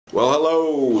Well,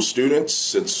 hello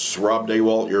students, it's Rob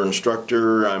Dawalt, your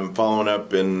instructor. I'm following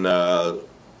up in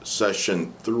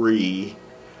session 3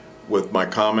 with my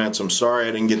comments. I'm sorry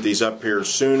I didn't get these up here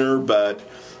sooner, but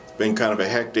it's been kind of a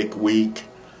hectic week.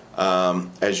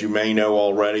 As you may know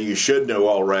already, you should know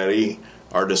already,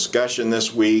 our discussion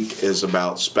this week is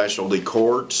about specialty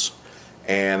courts,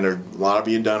 and a lot of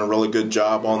you have done a really good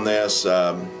job on this.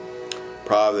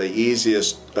 Probably the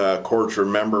easiest court to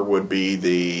remember would be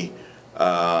the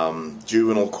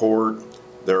juvenile court.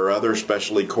 There are other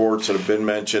specialty courts that have been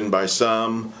mentioned by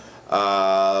some.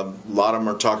 A lot of them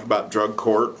are talking about drug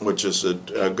court, which is a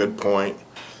good point.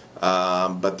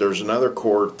 But there's another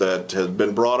court that has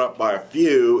been brought up by a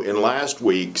few in last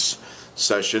week's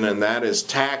session, and that is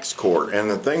tax court. And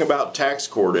the thing about tax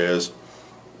court is,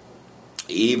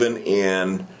 even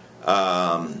in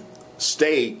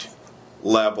state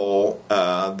level,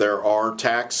 there are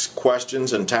tax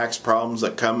questions and tax problems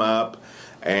that come up,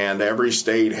 and every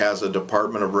state has a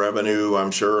Department of Revenue, I'm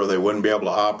sure, or they wouldn't be able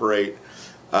to operate,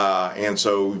 and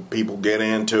so people get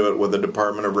into it with the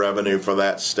Department of Revenue for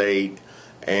that state,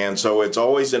 and so it's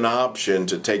always an option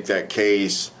to take that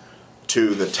case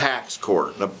to the tax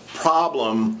court. The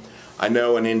problem I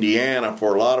know in Indiana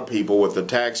for a lot of people with the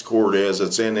tax court is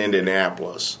it's in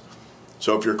Indianapolis.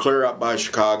 So if you're clear up by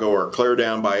Chicago or clear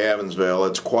down by Evansville,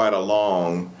 it's quite a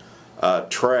long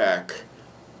trek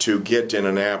to get to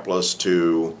Indianapolis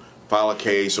to file a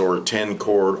case or attend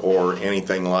court or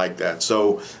anything like that.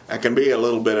 So that can be a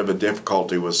little bit of a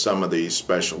difficulty with some of these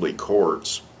specialty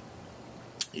courts.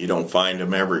 You don't find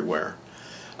them everywhere.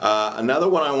 Another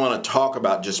one I want to talk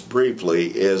about just briefly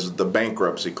is the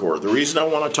bankruptcy court. The reason I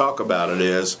want to talk about it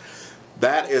is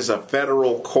that is a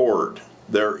federal court.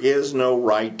 There is no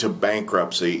right to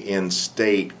bankruptcy in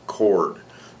state court.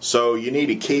 So you need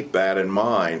to keep that in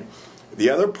mind. The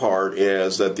other part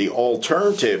is that the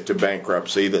alternative to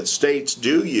bankruptcy that states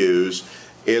do use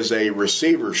is a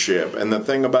receivership. And the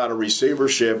thing about a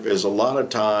receivership is a lot of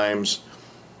times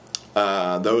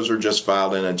those are just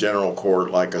filed in a general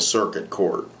court like a circuit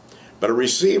court. But a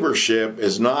receivership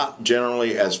is not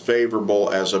generally as favorable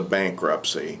as a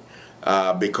bankruptcy.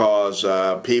 Because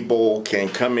people can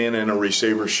come in a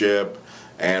receivership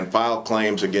and file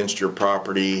claims against your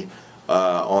property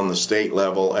on the state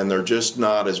level, and there are just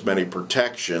not as many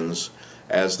protections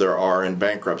as there are in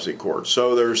bankruptcy court.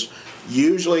 So there's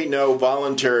usually no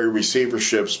voluntary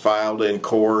receiverships filed in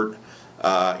court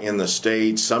in the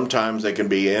states. Sometimes they can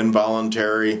be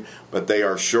involuntary, but they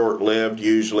are short-lived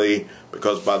usually,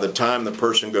 because by the time the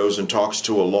person goes and talks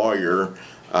to a lawyer,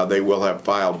 they will have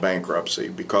filed bankruptcy,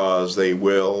 because they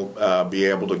will be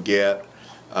able to get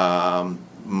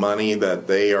money that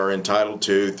they are entitled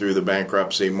to through the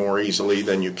bankruptcy more easily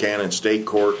than you can in state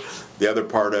court. The other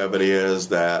part of it is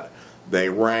that they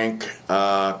rank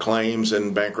claims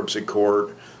in bankruptcy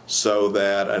court so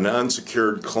that an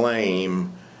unsecured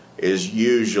claim is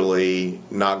usually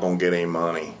not going to get any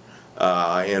money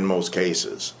in most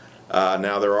cases.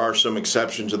 Now there are some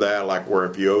exceptions to that, like where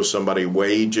if you owe somebody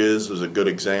wages is a good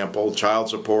example, child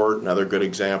support, another good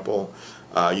example.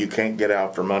 You can't get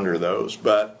out from under those.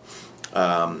 But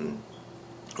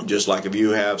just like if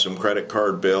you have some credit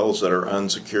card bills that are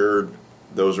unsecured,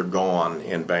 those are gone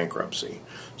in bankruptcy.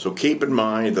 So keep in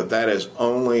mind that that is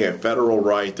only a federal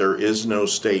right. There is no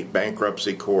state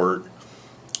bankruptcy court,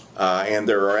 and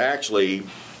there are actually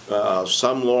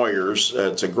some lawyers,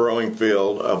 it's a growing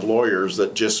field of lawyers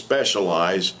that just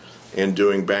specialize in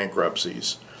doing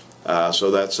bankruptcies.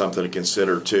 So that's something to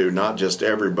consider too. Not just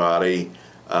everybody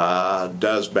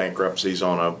does bankruptcies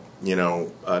on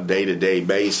a day-to-day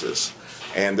basis.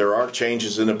 And there are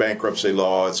changes in the bankruptcy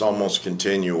law. It's almost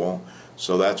continual.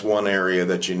 So that's one area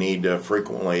that you need to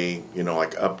frequently,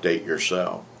 like update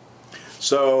yourself.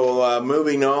 So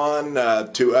moving on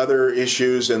to other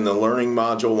issues in the learning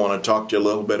module, I want to talk to you a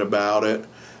little bit about it.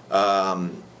 I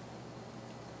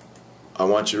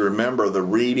want you to remember the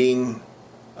reading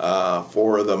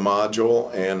for the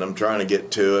module, and I'm trying to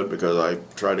get to it because I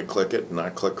tried to click it and I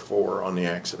clicked 4 on the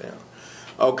accident.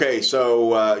 Okay,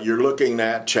 so you're looking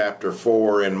at chapter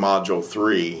 4 in module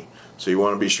 3, so you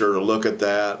want to be sure to look at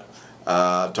that,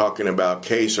 talking about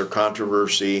case or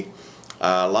controversy.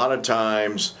 A lot of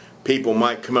times people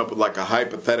might come up with like a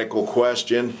hypothetical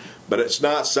question, but it's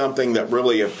not something that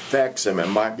really affects them. It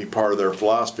might be part of their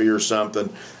philosophy or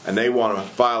something, and they want to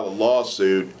file a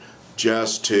lawsuit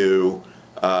just to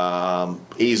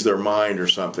ease their mind or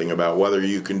something about whether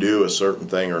you can do a certain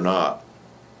thing or not.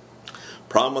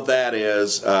 Problem with that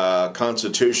is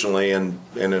constitutionally and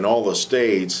in all the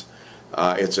states,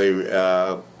 it's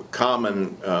a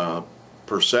common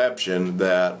perception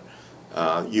that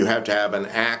You have to have an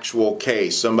actual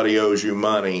case. Somebody owes you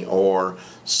money, or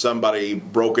somebody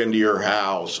broke into your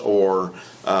house, or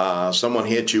someone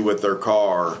hit you with their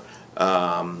car.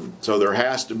 So there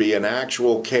has to be an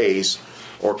actual case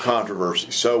or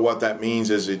controversy. So what that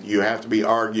means is that you have to be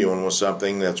arguing with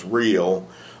something that's real.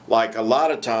 Like a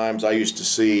lot of times I used to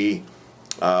see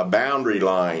boundary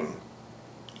line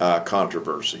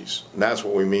controversies. And that's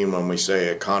what we mean when we say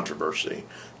a controversy.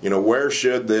 You know, where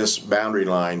should this boundary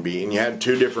line be? And you had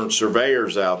two different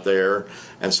surveyors out there,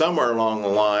 and somewhere along the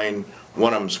line,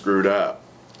 one of them screwed up.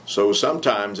 So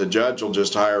sometimes a judge will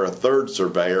just hire a third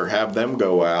surveyor, have them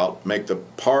go out, make the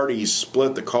parties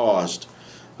split the cost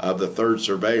of the third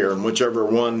surveyor, and whichever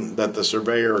one that the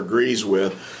surveyor agrees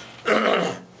with,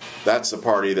 that's the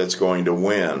party that's going to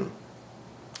win.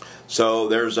 So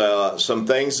there's some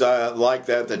things like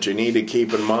that you need to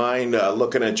keep in mind.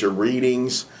 Looking at your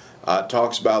readings, it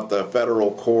talks about the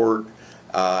federal court,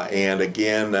 and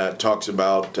again talks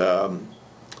about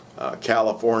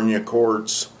California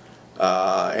courts,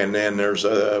 and then there's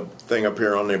a thing up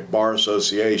here on the Bar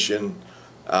Association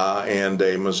and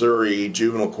a Missouri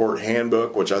Juvenile Court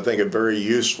Handbook, which I think is very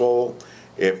useful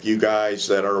if you guys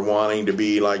that are wanting to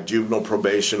be like juvenile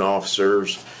probation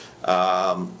officers.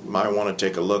 Might want to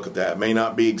take a look at that. It may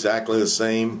not be exactly the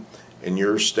same in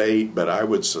your state, but I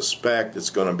would suspect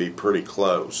it's going to be pretty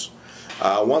close.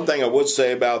 One thing I would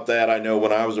say about that, I know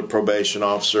when I was a probation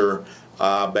officer,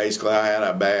 basically I had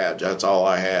a badge. That's all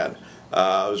I had.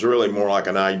 It was really more like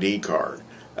an ID card.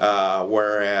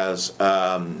 Whereas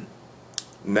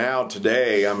now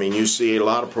today, I mean, you see a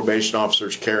lot of probation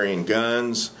officers carrying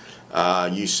guns.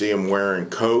 You see them wearing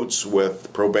coats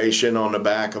with probation on the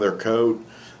back of their coat.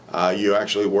 You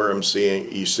actually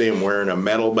you see them wearing a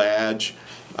metal badge.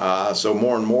 So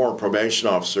more and more probation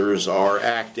officers are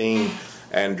acting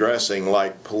and dressing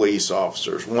like police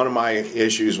officers. One of my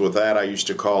issues with that, I used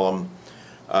to call them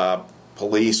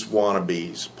police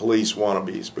wannabes,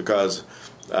 because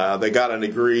they got a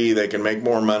degree, they can make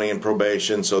more money in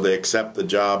probation, so they accept the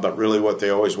job, but really what they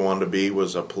always wanted to be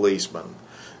was a policeman.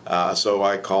 So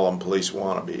I call them police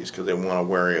wannabes because they want to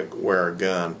wear a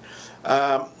gun.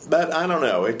 But I don't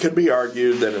know, it could be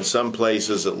argued that in some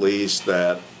places at least,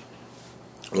 that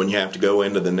when you have to go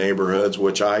into the neighborhoods,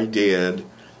 which I did,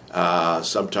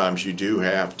 sometimes you do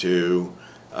have to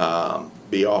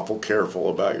be awful careful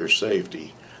about your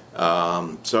safety.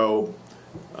 Once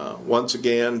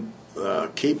again,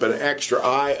 keep an extra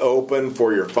eye open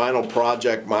for your final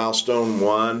project milestone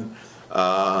 1,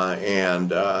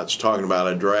 and it's talking about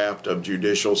a draft of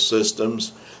judicial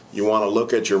systems. You want to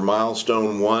look at your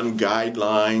milestone 1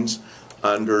 guidelines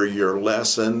under your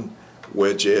lesson,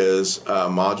 which is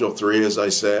module 3, as I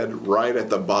said, right at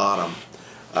the bottom.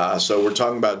 So we're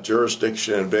talking about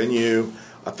jurisdiction and venue.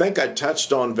 I think I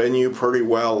touched on venue pretty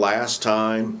well last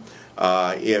time.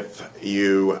 If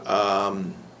you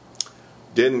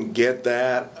didn't get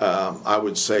that, I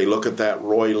would say look at that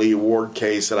Roy Lee Ward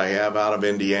case that I have out of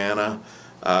Indiana.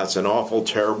 It's an awful,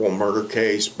 terrible murder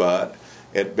case, but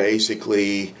it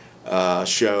basically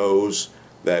shows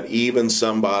that even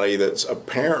somebody that's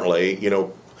apparently,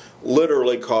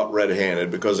 literally caught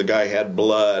red-handed, because the guy had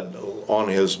blood on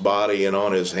his body and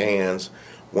on his hands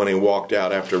when he walked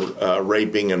out after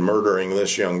raping and murdering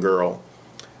this young girl.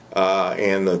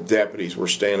 And the deputies were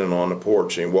standing on the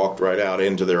porch, and he walked right out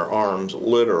into their arms,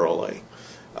 literally.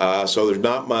 So there's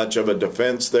not much of a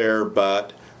defense there,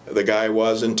 but the guy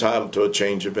was entitled to a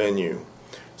change of venue.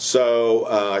 So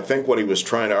I think what he was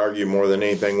trying to argue more than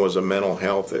anything was a mental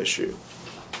health issue.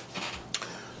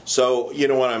 So,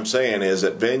 what I'm saying is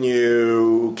that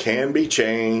venue can be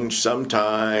changed.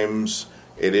 Sometimes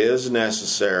it is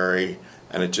necessary,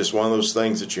 and it's just one of those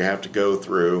things that you have to go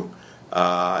through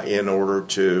in order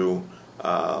to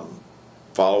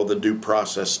follow the due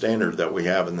process standard that we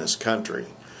have in this country.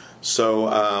 So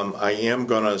I am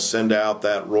going to send out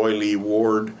that Roy Lee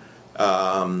Ward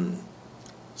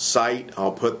site.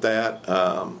 I'll put that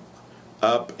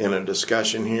up in a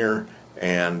discussion here,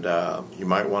 and you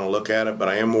might want to look at it, but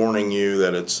I am warning you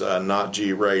that it's not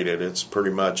G-rated. It's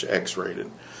pretty much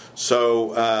X-rated.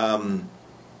 So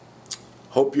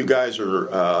hope you guys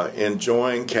are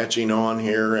enjoying catching on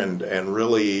here and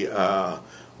really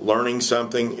learning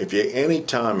something. If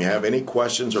anytime you have any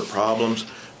questions or problems,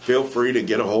 feel free to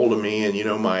get a hold of me,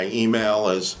 and my email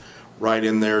is right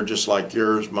in there just like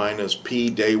yours. Mine is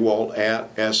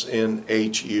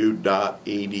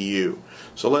pdawalt@snhu.edu.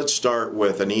 So let's start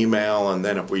with an email, and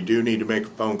then if we do need to make a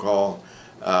phone call,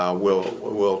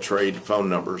 we'll trade phone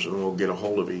numbers and we'll get a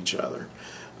hold of each other.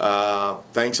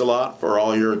 Thanks a lot for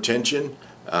all your attention.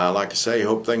 Like I say,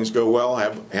 hope things go well.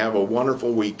 Have a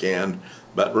wonderful weekend.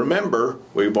 But remember,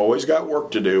 we've always got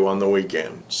work to do on the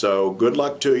weekend. So good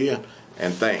luck to you,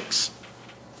 and thanks.